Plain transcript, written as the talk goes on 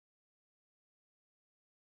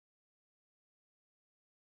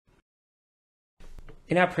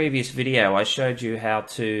In our previous video, I showed you how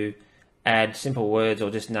to add simple words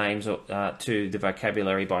or just names to the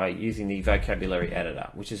vocabulary by using the vocabulary editor,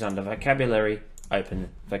 which is under vocabulary, open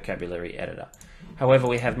vocabulary editor. However,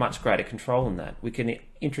 we have much greater control than that. We can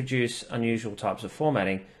introduce unusual types of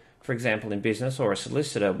formatting. For example, in business, or a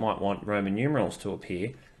solicitor might want Roman numerals to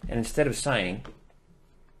appear, and instead of saying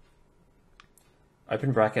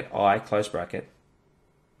open bracket I close bracket,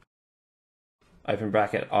 open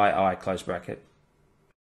bracket I close bracket,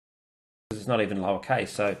 it's not even lowercase,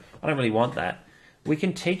 so I don't really want that. We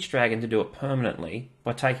can teach Dragon to do it permanently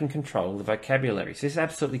by taking control of the vocabulary. So this is an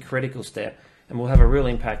absolutely critical step and will have a real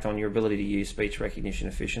impact on your ability to use speech recognition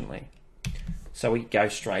efficiently. So we go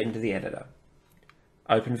straight into the editor.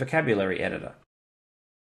 Open vocabulary editor.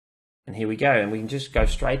 And here we go, and we can just go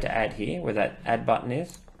straight to add here where that add button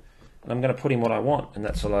is. And I'm going to put in what I want, and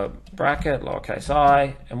that's a lower bracket, lowercase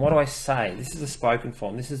I. And what do I say? This is the spoken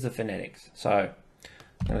form, this is the phonetics. So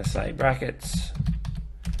I'm going to say brackets,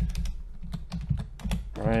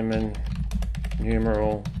 Roman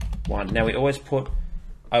numeral 1. Now we always put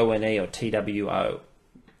O-N-E or T-W-O,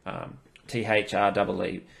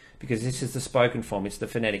 T-H-R-E-E, because this is the spoken form, it's the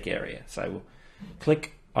phonetic area. So we'll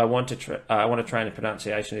click I want to train the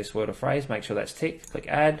pronunciation of this word or phrase, make sure that's ticked, click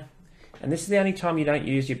add. And this is the only time you don't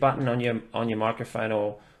use your button on your microphone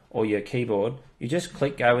or your keyboard. You just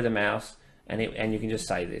click go with the mouse and you can just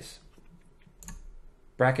say this.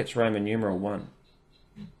 Brackets Roman numeral 1.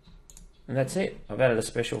 And that's it. I've added a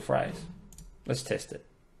special phrase. Let's test it.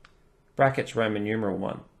 Brackets Roman numeral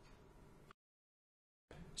 1.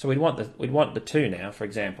 So we'd want the 2 now, for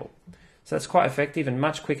example. So that's quite effective and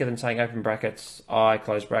much quicker than saying open brackets, I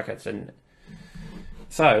close brackets. And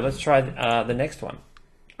so let's try the next one.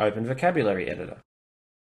 Open vocabulary editor.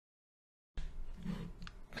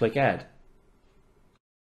 Click add.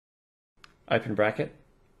 Open bracket.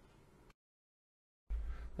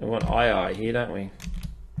 We want II here, don't we?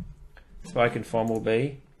 Spoken form will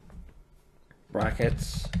be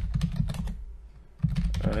brackets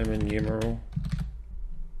Roman numeral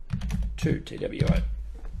 2 TWO.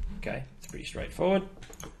 Okay, it's pretty straightforward.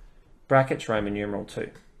 Brackets Roman numeral 2.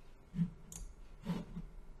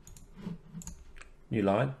 New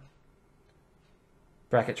line.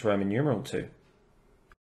 Brackets Roman numeral 2.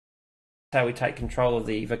 That's how we take control of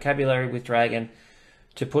the vocabulary with Dragon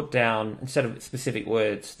to put down, instead of specific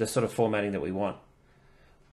words, the sort of formatting that we want.